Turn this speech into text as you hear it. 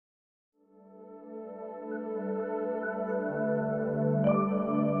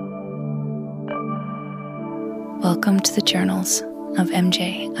Welcome to the Journals of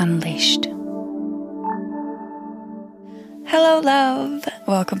MJ Unleashed. Hello, love.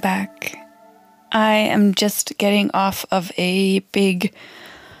 Welcome back. I am just getting off of a big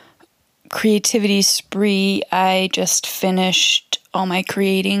creativity spree. I just finished all my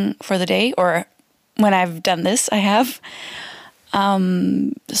creating for the day, or when I've done this, I have.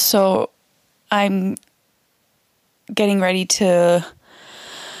 So I'm getting ready to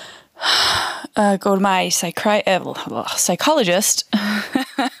go to my psychologist,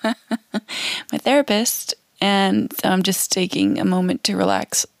 my therapist, and I'm just taking a moment to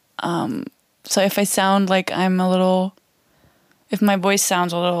relax. So if I sound like if my voice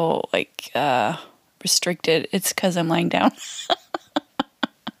sounds a little restricted, it's because I'm lying down.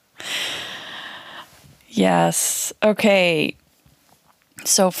 Yes. Okay.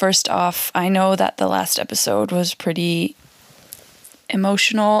 So first off, I know that the last episode was pretty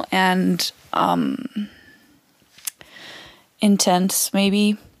emotional and intense,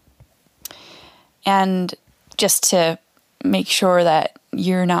 maybe. And just to make sure that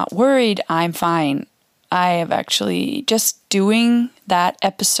you're not worried, I'm fine. I have actually, just doing that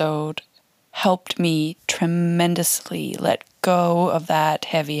episode helped me tremendously let go of that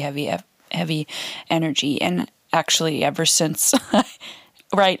heavy energy. And actually, ever since,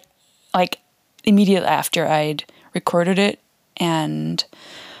 right, like immediately after I'd recorded it and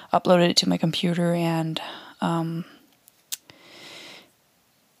uploaded it to my computer and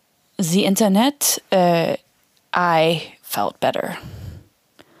the internet, I felt better.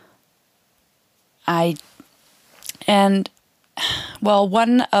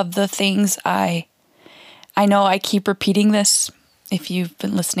 One of the things I know I keep repeating this. If you've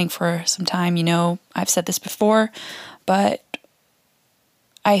been listening for some time, you know I've said this before, but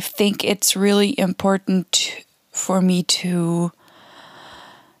I think it's really important for me to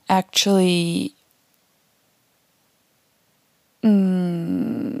actually,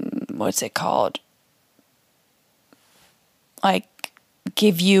 what's it called? Like,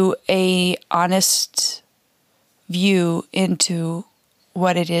 give you a honest view into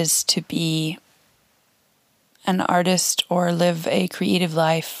what it is to be an artist or live a creative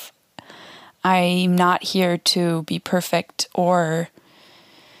life. I'm not here to be perfect or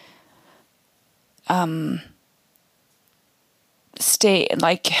stay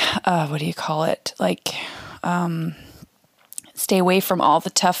stay away from all the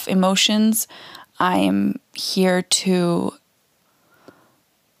tough emotions. I am here to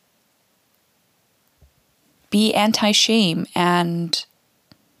be anti-shame and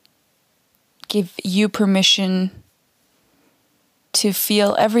give you permission to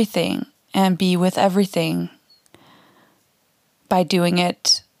feel everything and be with everything by doing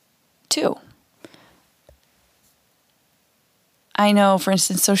it too. I know, for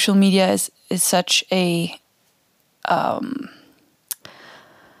instance, social media is such a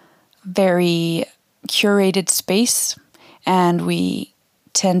very curated space, and we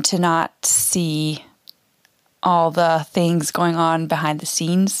tend to not see all the things going on behind the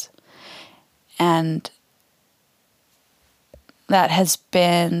scenes. And that has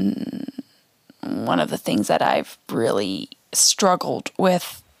been one of the things that I've really struggled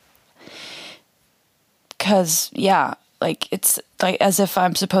with. Because, yeah, it's like as if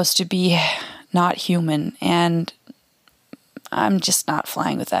I'm supposed to be not human, and I'm just not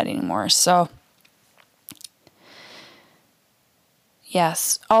flying with that anymore. So,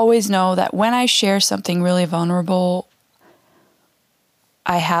 yes, always know that when I share something really vulnerable,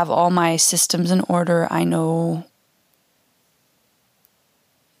 I have all my systems in order. I know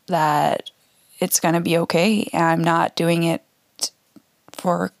that it's going to be okay. I'm not doing it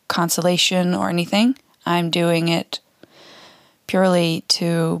for consolation or anything. I'm doing it purely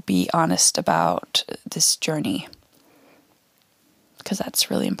to be honest about this journey, because that's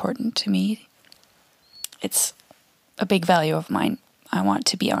really important to me. It's a big value of mine. I want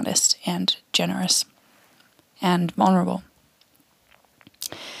to be honest and generous and vulnerable,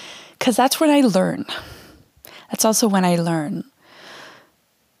 because that's when I learn. That's also when I learn.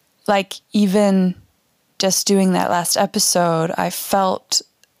 Like, even just doing that last episode, I felt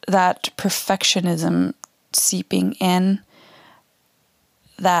that perfectionism seeping in,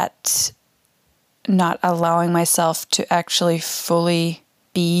 that not allowing myself to actually fully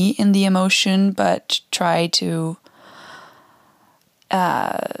be in the emotion, but try to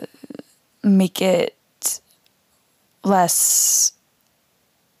make it less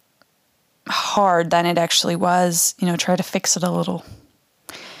hard than it actually was, try to fix it a little.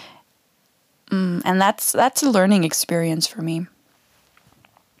 And that's a learning experience for me.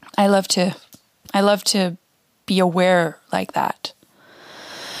 I love to be aware like that.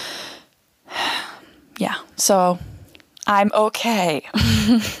 yeah, so I'm okay.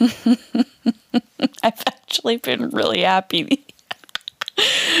 I've actually been really happy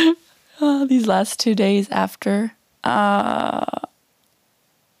these last 2 days after. Yeah.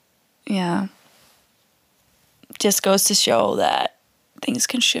 Just goes to show that things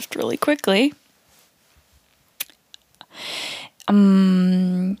can shift really quickly.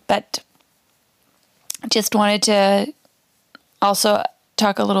 But just wanted to also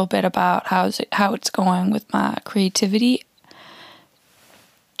talk a little bit about how it's going with my creativity,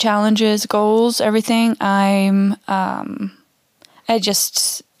 challenges, goals, everything. I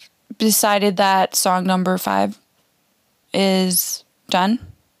just decided that song number 5 is done.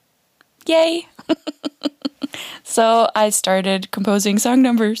 Yay! So I started composing song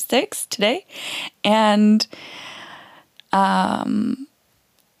number 6 today, and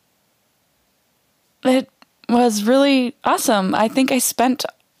it was really awesome. I think I spent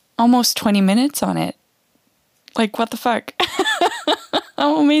almost 20 minutes on it. Like, what the fuck?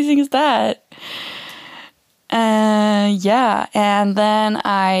 How amazing is that? Yeah. And then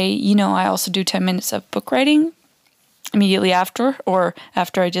I also do 10 minutes of book writing immediately after, or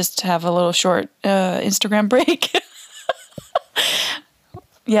after I just have a little short Instagram break.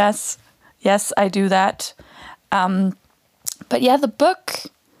 Yes, I do that. But yeah, the book,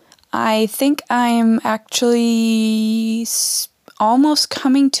 I think I'm actually almost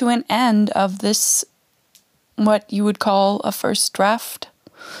coming to an end of this, what you would call a first draft.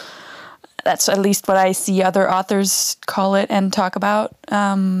 That's at least what I see other authors call it and talk about.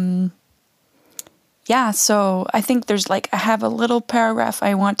 Yeah, so I think there's I have a little paragraph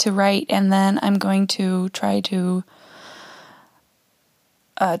I want to write, and then I'm going to try to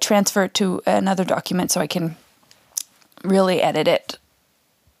transfer it to another document so I can really edit it.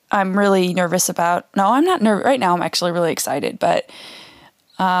 I'm really nervous about... No, I'm not nervous. Right now I'm actually really excited, but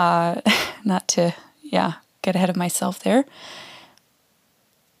not to, get ahead of myself there.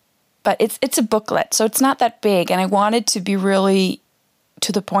 But it's a booklet, so it's not that big, and I want it to be really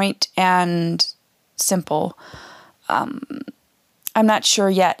to the point and simple. I'm not sure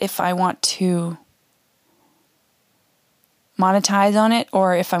yet if I want to monetize on it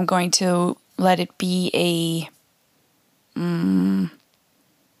or if I'm going to let it be an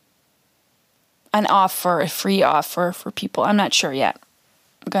offer, a free offer for people. I'm not sure yet.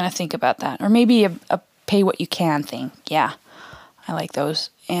 I'm going to think about that. Or maybe a pay what you can thing. Yeah, I like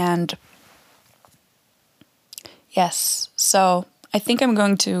those. And yes, so I think I'm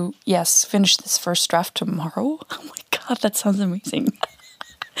going to, finish this first draft tomorrow. Oh my God, that sounds amazing.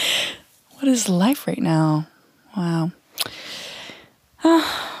 What is life right now? Wow.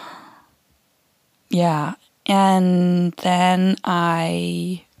 Yeah, and then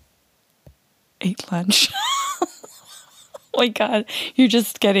I ate lunch. Oh my God, you're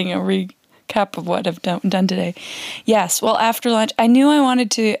just getting a recap of what I've done today. Yes, well, after lunch, I knew I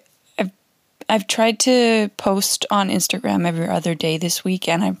wanted to... I've tried to post on Instagram every other day this week,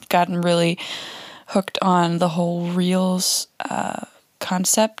 and I've gotten really hooked on the whole Reels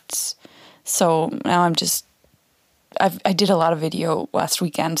concepts. So now I did a lot of video last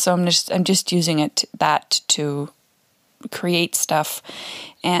weekend, so I'm just using that to create stuff.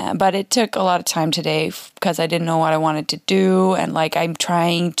 But it took a lot of time today because I didn't know what I wanted to do, and I'm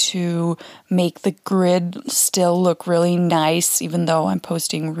trying to make the grid still look really nice even though I'm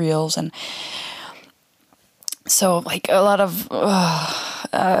posting reels, and so a lot of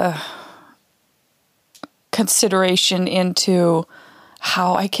consideration into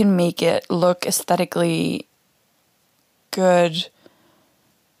how I can make it look aesthetically good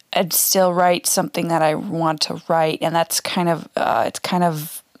and still write something that I want to write. And that's it kind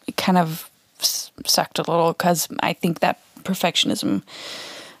of sucked a little because I think that perfectionism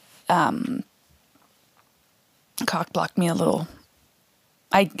cock blocked me a little.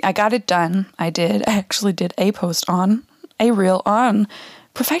 I got it done. I actually did a post on a reel on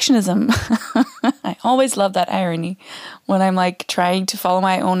perfectionism. I always love that irony when I'm trying to follow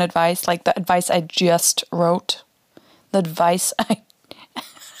my own advice, the advice I just wrote, the advice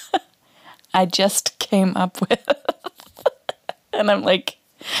I just came up with. And I'm the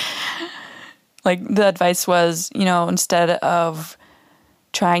advice was, instead of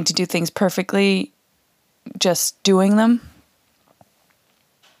trying to do things perfectly, just doing them.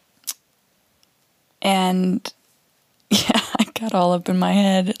 And yeah, I got all up in my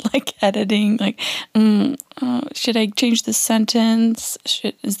head, editing, should I change this sentence?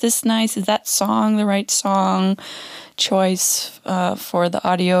 Is this nice? Is that song the right song choice for the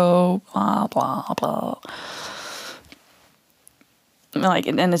audio? Blah, blah, blah.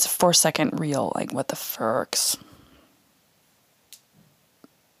 And it's a 4-second reel, what the furks.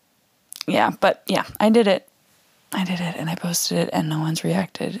 Yeah, but yeah, I did it. I did it and I posted it and no one's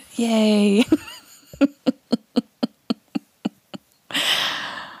reacted. Yay.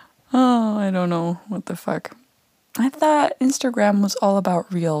 Oh, I don't know. What the fuck? I thought Instagram was all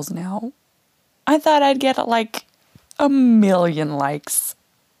about reels now. I thought I'd get like 1,000,000 likes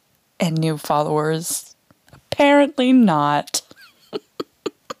and new followers. Apparently not.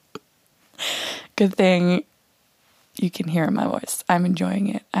 Good thing you can hear in my voice. I'm enjoying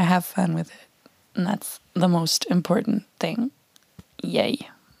it. I have fun with it. And that's the most important thing. Yay.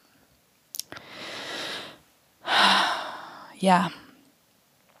 Yeah.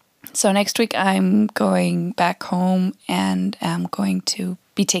 So next week I'm going back home and I'm going to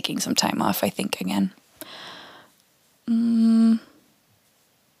be taking some time off, I think, again. And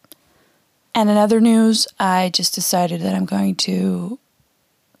in other news, I just decided that I'm going to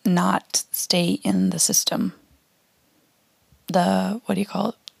not stay in the system. What do you call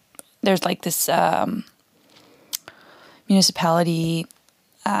it? There's like this municipality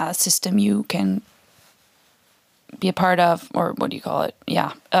system you can be a part of, or what do you call it?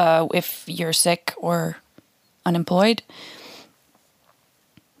 Yeah, if you're sick or unemployed.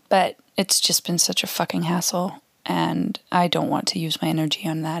 But it's just been such a fucking hassle, and I don't want to use my energy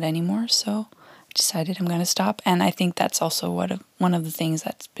on that anymore, so I decided I'm going to stop. And I think that's also one of the things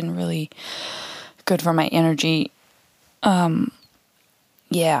that's been really good for my energy.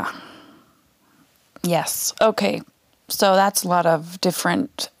 Yeah. Yes. Okay. So that's a lot of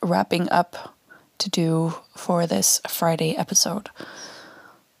different wrapping up to do for this Friday episode.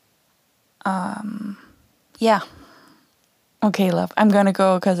 Yeah. Okay, love. I'm gonna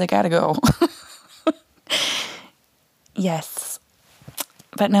go because I gotta go. Yes.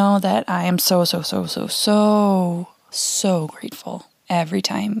 But know that I am so grateful every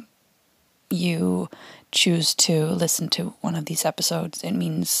time you choose to listen to one of these episodes. It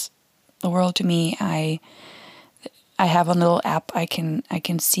means the world to me. I have a little app. I can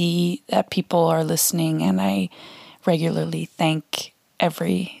see that people are listening, and I regularly thank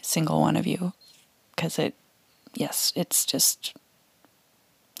every single one of you because it's just,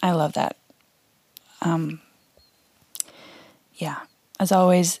 I love that. Yeah. As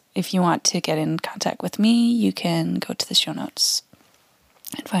always, if you want to get in contact with me, you can go to the show notes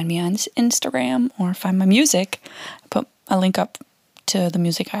and find me on Instagram or find my music. I put a link up to the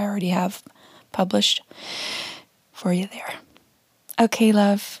music I already have published for you there. Okay,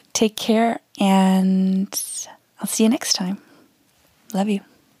 love. Take care, and I'll see you next time. Love you.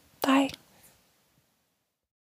 Bye.